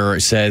mayor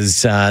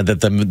says that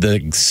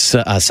the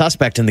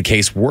suspect in the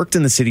case worked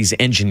in the city's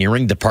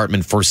engineering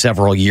department for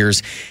several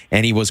years,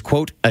 and he was,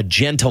 quote, a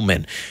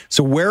gentleman.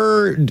 So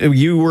where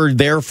you were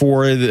there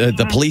for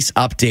the police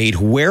update,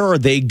 where are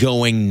they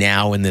going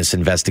now in this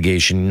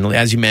investigation?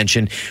 As you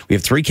mentioned, we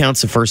have 3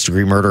 counts of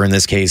first-degree murder in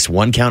this case,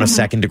 1 count of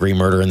second-degree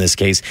murder in this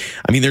case.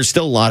 I mean, there's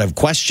still a lot of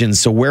questions.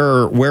 So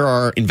where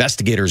are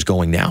investigators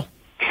going now?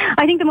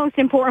 I think the most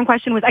important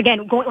question was,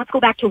 again, let's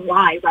go back to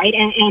why, right?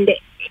 And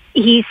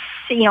he's,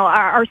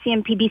 our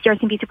BC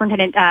RCMP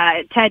Superintendent,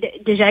 Ted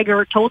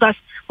DeJager, told us,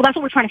 well, that's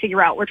what we're trying to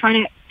figure out. We're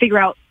trying to figure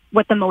out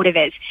what the motive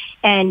is.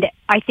 And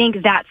I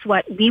think that's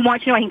what we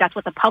want to know. I think that's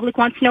what the public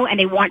wants to know, and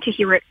they want to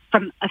hear it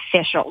from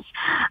officials.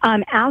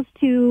 As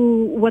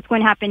to what's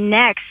going to happen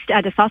next,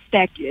 the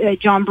suspect,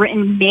 John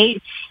Britton,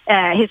 made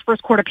his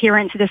first court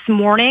appearance this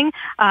morning.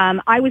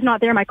 I was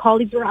not there. My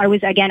colleagues were. I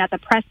was, again, at the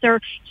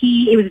presser.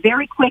 It was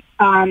very quick.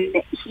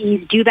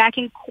 He's due back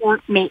in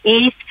court May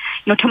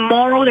 8th.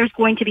 Tomorrow there's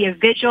going to be a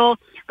vigil.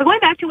 But going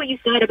back to what you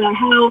said about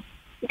how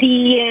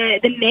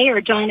the mayor,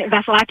 John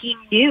Vasilaki,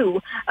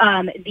 knew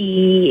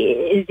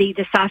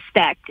the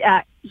suspect.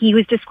 He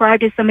was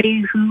described as somebody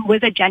who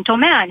was a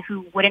gentleman,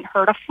 who wouldn't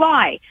hurt a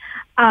fly.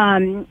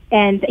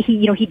 And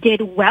he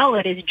did well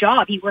at his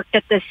job. He worked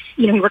at the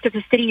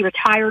city. He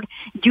retired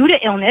due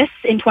to illness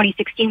in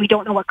 2016. We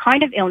don't know what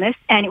kind of illness.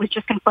 And it was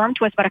just confirmed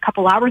to us about a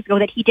couple hours ago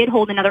that he did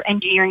hold another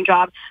engineering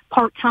job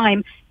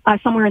part-time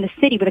somewhere in the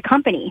city with a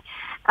company.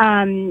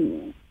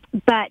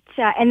 But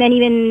and then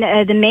even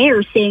the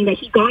mayor saying that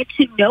he got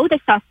to know the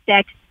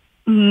suspect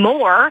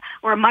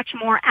much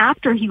more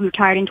after he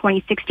retired in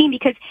 2016,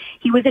 because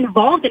he was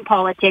involved in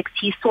politics.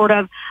 He sort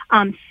of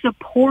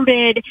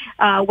supported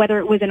whether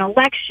it was an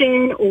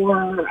election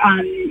or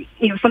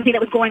something that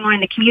was going on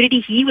in the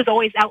community. He was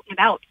always out and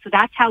about. So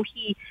that's how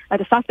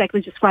the suspect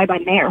was described by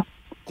the mayor.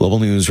 Global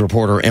News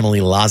reporter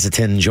Emily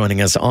Lazatin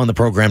joining us on the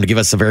program to give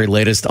us the very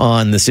latest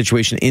on the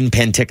situation in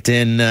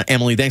Penticton.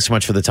 Emily, thanks so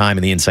much for the time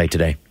and the insight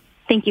today.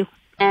 Thank you.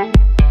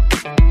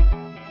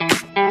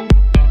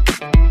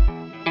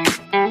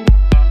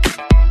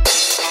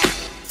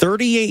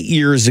 38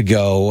 years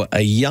ago,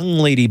 a young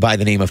lady by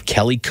the name of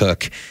Kelly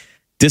Cook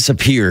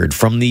disappeared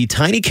from the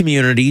tiny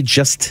community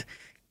just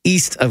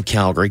east of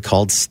Calgary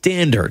called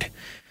Standard.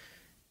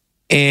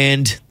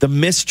 And the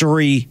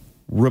mystery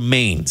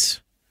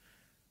remains.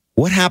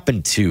 What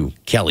happened to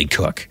Kelly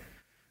Cook?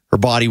 Her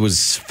body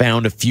was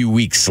found a few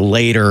weeks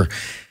later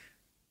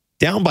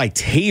down by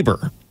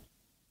Tabor.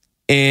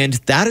 And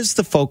that is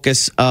the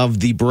focus of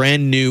the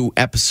brand new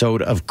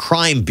episode of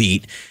Crime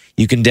Beat.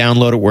 You can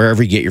download it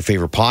wherever you get your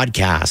favorite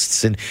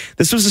podcasts. And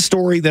this was a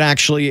story that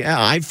actually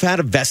I've had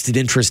a vested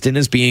interest in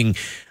as being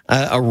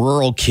a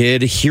rural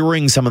kid,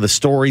 hearing some of the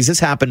stories. This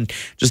happened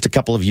just a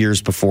couple of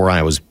years before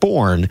I was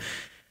born,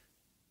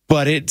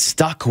 but it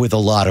stuck with a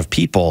lot of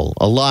people.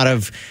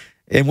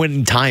 And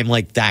when time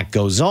like that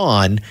goes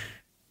on,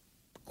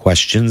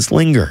 questions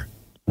linger,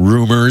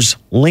 rumors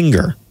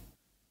linger.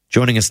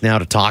 Joining us now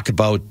to talk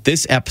about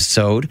this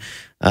episode,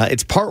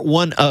 it's part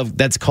one of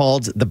that's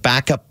called The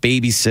Backup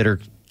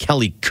Babysitter,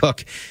 Kelly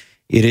Cook.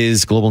 It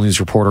is Global News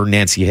reporter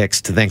Nancy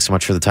Hixt. Thanks so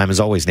much for the time as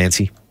always,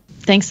 Nancy.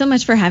 Thanks so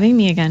much for having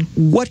me again.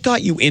 What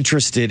got you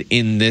interested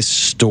in this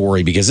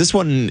story? Because this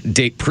one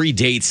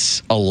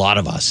predates a lot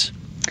of us.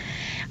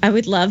 I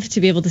would love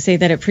to be able to say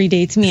that it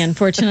predates me.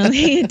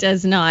 Unfortunately, it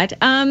does not.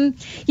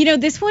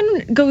 This one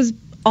goes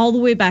all the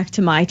way back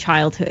to my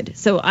childhood.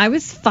 So I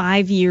was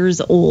 5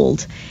 years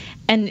old.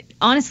 And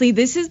honestly,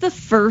 this is the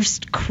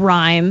first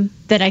crime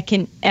that I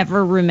can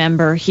ever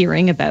remember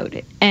hearing about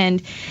it.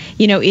 And,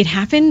 it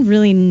happened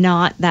really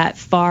not that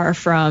far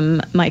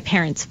from my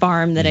parents'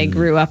 farm that I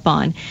grew up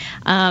on.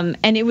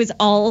 And it was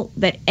all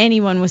that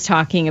anyone was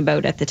talking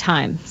about at the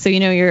time. So,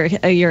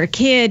 you're a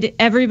kid,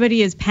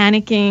 everybody is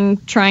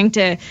panicking, trying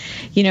to,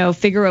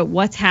 figure out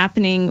what's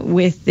happening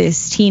with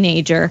this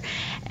teenager.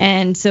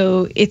 And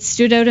so it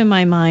stood out in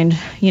my mind,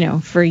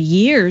 for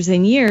years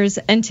and years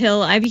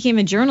until I became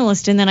a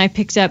journalist, and then I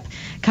picked up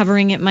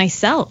covering it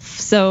myself.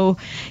 So,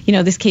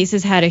 this case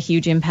has had a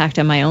huge impact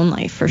on my own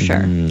life for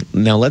sure.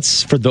 Now,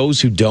 let's, for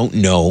those who don't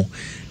know,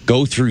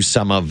 go through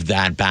some of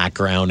that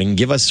background and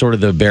give us sort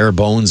of the bare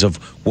bones of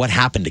what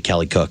happened to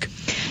Kelly Cook.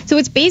 So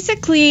it's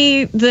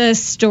basically the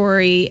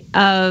story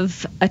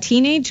of a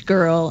teenage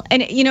girl.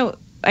 And,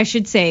 I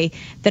should say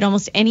that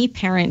almost any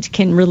parent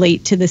can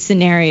relate to the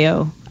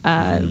scenario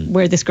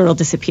where this girl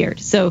disappeared.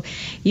 So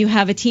you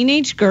have a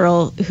teenage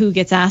girl who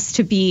gets asked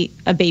to be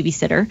a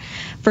babysitter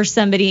for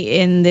somebody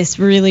in this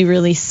really,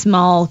 really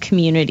small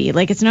community.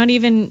 Like, it's not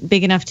even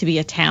big enough to be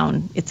a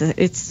town.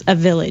 It's a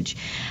village.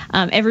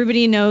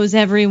 Everybody knows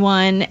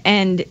everyone,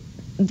 and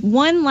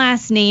one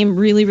last name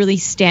really, really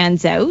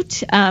stands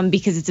out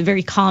because it's a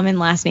very common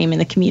last name in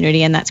the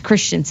community, and that's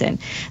Christensen.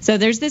 So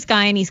there's this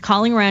guy, and he's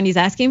calling around. He's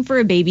asking for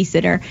a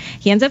babysitter.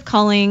 He ends up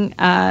calling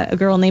a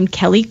girl named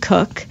Kelly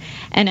Cook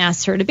and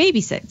asks her to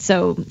babysit.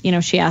 So,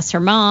 she asked her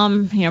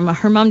mom.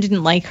 Her mom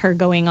didn't like her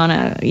going on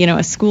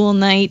a school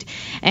night,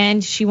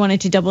 and she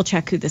wanted to double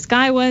check who this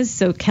guy was.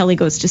 So Kelly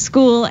goes to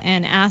school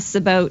and asks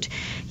about,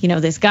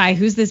 this guy.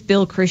 Who's this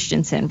Bill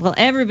Christensen? Well,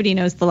 everybody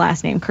knows the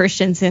last name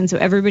Christensen, so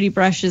everybody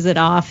brushes it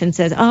off and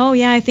says, oh,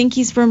 yeah, I think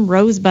he's from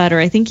Rosebud, or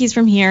I think he's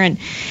from here. And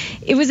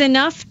it was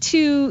enough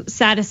to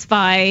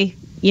satisfy,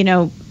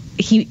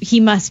 he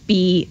must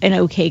be an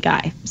okay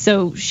guy.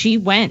 So she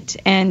went,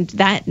 and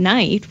that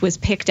night was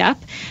picked up.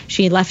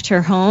 She left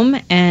her home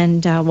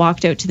and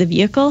walked out to the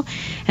vehicle,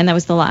 and that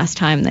was the last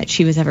time that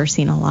she was ever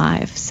seen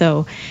alive.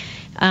 So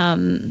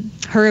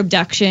her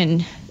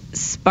abduction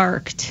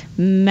sparked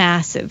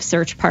massive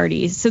search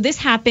parties. So this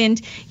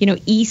happened,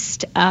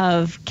 east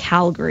of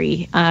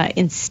Calgary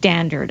in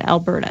Standard,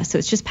 Alberta. So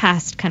it's just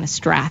past kind of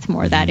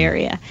Strathmore, that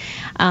area.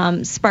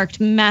 Sparked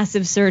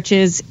massive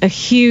searches, a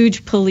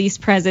huge police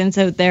presence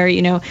out there.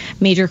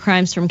 Major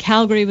Crimes from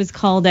Calgary was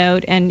called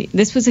out, and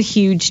this was a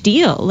huge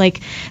deal.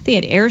 Like, they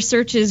had air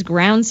searches,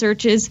 ground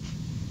searches,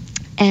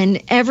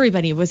 and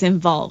everybody was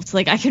involved.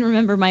 Like, I can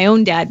remember my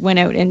own dad went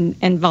out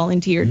and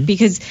volunteered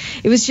because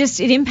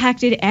it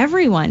impacted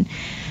everyone.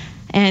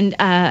 And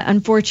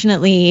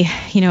unfortunately,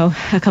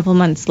 a couple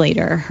months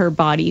later, her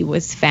body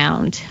was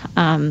found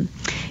in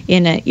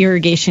an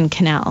irrigation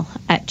canal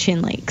at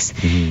Chin Lakes.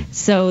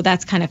 So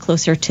that's kind of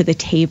closer to the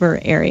Tabor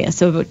area.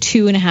 So about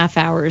 2.5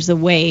 hours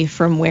away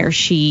from where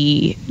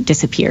she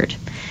disappeared.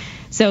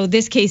 So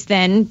this case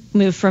then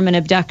moved from an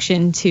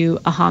abduction to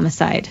a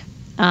homicide.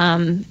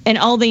 And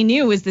all they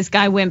knew was this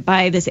guy went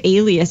by this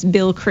alias,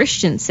 Bill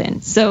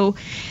Christensen. So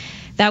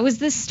that was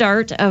the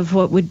start of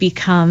what would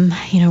become,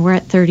 we're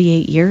at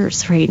 38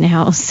 years right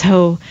now.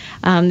 So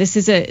this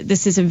is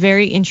a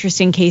very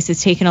interesting case.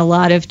 It's taken a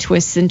lot of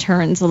twists and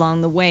turns along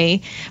the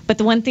way. But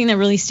the one thing that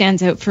really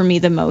stands out for me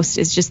the most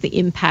is just the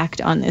impact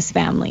on this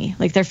family.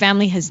 Like, their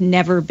family has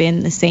never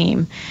been the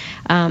same.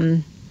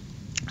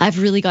 I've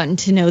really gotten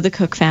to know the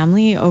Cook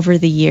family over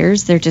the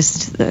years. They're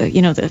just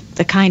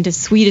the kind of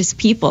sweetest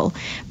people,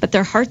 but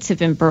their hearts have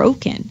been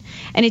broken,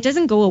 and it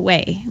doesn't go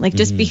away. Like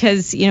just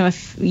because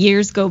if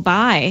years go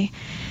by,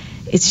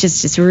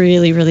 it's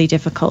really, really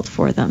difficult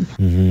for them.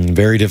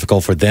 Very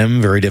difficult for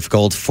them, very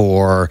difficult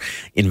for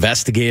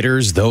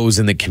investigators, those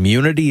in the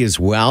community as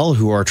well,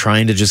 who are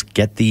trying to just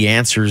get the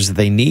answers that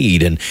they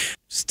need. And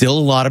still a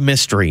lot of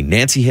mystery.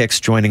 Nancy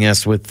Hixt joining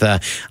us with a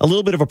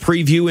little bit of a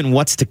preview in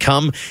what's to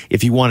come.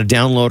 If you want to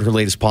download her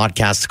latest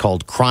podcast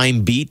called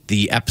Crime Beat,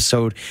 the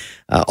episode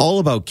all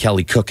about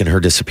Kelly Cook and her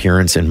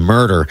disappearance and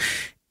murder.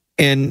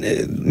 And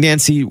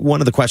Nancy,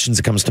 one of the questions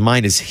that comes to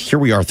mind is, here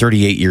we are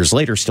 38 years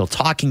later, still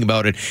talking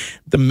about it.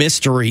 The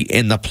mystery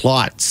and the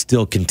plot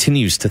still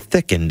continues to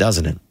thicken,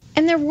 doesn't it?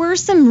 And there were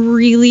some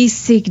really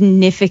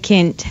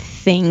significant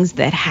things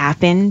that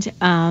happened.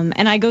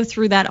 And I go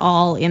through that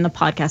all in the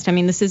podcast. I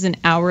mean, this is an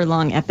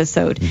hour-long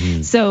episode.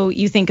 So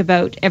you think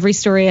about every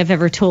story I've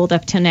ever told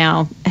up to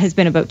now has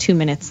been about 2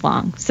 minutes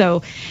long.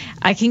 So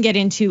I can get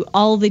into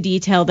all the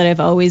detail that I've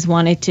always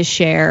wanted to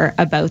share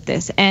about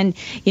this. And,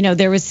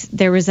 there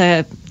was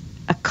a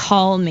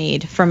call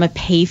made from a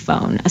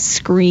payphone, a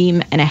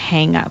scream and a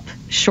hang-up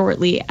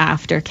shortly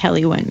after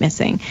Kelly went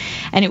missing.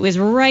 And it was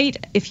right,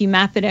 if you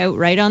map it out,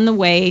 right on the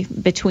way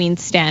between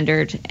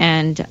Standard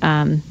and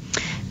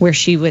where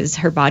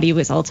her body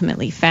was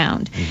ultimately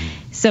found.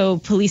 So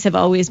police have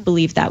always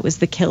believed that was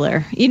the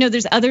killer.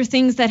 There's other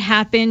things that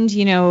happened,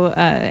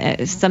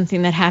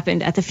 something that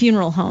happened at the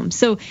funeral home.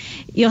 So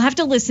you'll have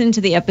to listen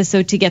to the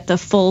episode to get the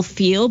full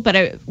feel.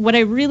 But what I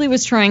really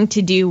was trying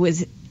to do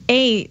was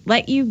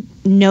let you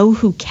know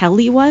who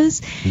Kelly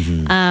was,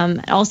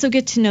 also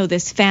get to know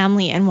this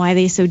family and why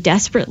they so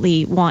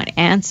desperately want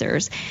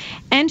answers,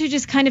 and to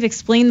just kind of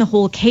explain the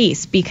whole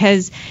case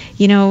because,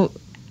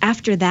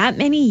 after that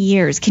many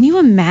years, can you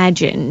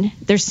imagine?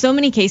 There's so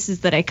many cases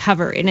that I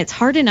cover, and it's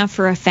hard enough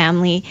for a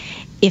family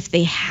if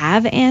they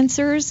have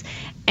answers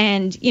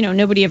and,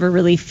 nobody ever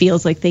really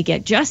feels like they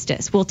get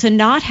justice. Well, to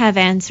not have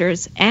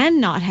answers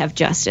and not have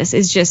justice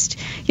is just,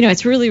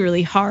 it's really,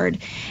 really hard.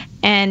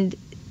 And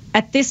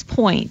at this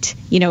point,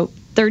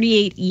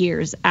 38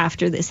 years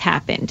after this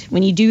happened,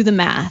 when you do the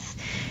math,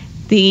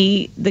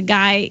 the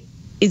guy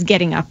is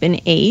getting up in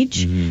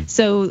age.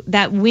 So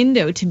that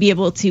window to be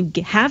able to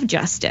have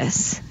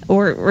justice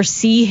or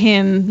see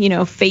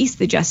him, face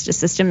the justice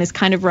system is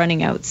kind of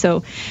running out.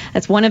 So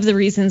that's one of the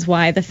reasons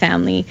why the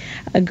family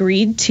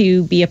agreed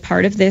to be a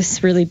part of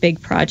this really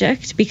big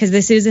project, because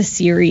this is a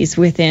series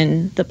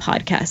within the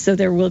podcast. So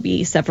there will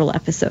be several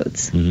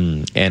episodes.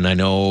 And I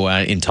know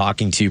in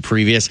talking to you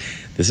previous,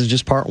 this is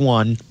just part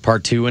one,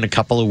 part two in a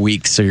couple of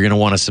weeks. So you're going to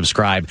want to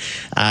subscribe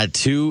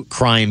to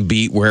Crime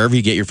Beat, wherever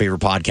you get your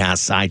favorite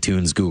podcasts,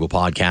 iTunes, Google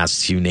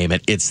Podcasts, you name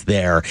it, it's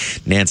there.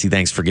 Nancy,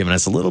 thanks for giving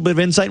us a little bit of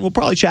insight. We'll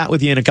probably chat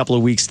with you in a couple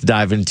of weeks to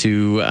dive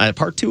into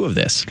part two of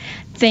this.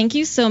 Thank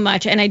you so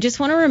much. And I just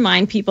want to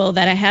remind people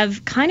that I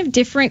have kind of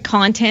different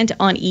content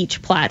on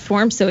each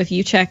platform. So if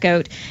you check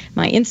out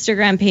my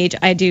Instagram page,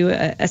 I do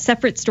a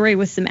separate story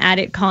with some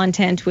added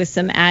content, with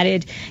some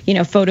added,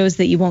 photos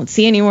that you won't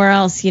see anywhere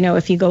else.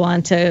 If you go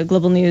on to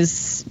Global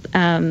News,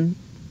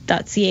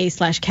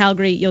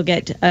 .ca/Calgary, you'll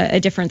get a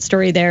different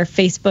story there.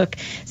 Facebook,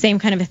 same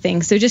kind of a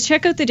thing. So just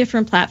check out the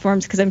different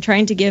platforms, because I'm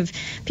trying to give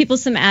people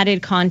some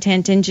added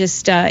content and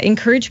just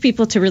encourage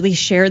people to really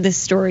share this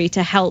story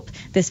to help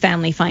this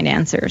family find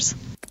answers.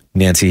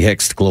 Nancy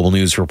Hixt, Global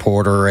News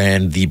reporter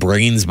and the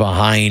brains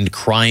behind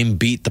Crime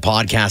Beat, the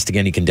podcast.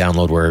 Again, you can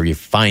download wherever you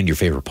find your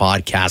favorite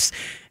podcasts,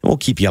 and we'll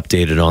keep you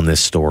updated on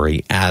this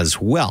story as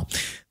well.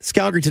 It's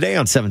Calgary Today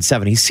on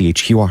 770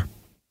 CHQR.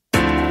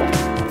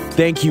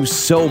 Thank you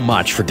so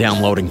much for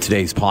downloading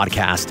today's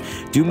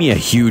podcast. Do me a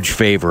huge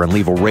favor and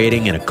leave a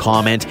rating and a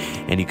comment.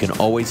 And you can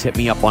always hit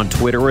me up on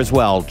Twitter as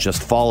well.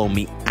 Just follow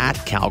me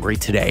at Calgary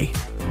Today.